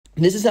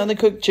This is how they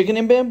cook chicken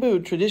in bamboo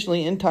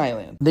traditionally in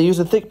Thailand. They use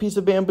a thick piece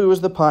of bamboo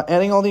as the pot,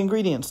 adding all the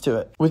ingredients to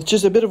it, with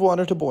just a bit of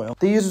water to boil.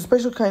 They use a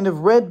special kind of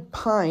red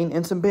pine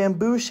and some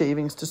bamboo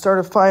shavings to start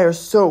a fire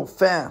so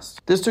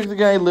fast. This took the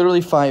guy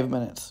literally 5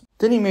 minutes.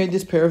 Then he made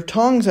this pair of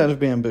tongs out of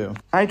bamboo.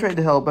 I tried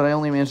to help, but I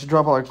only managed to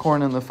drop all our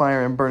corn in the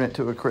fire and burn it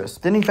to a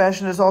crisp. Then he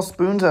fashioned us all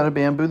spoons out of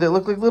bamboo that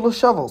looked like little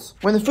shovels.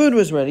 When the food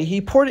was ready,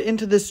 he poured it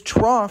into this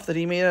trough that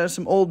he made out of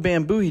some old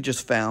bamboo he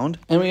just found,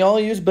 and we all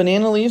used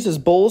banana leaves as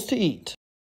bowls to eat.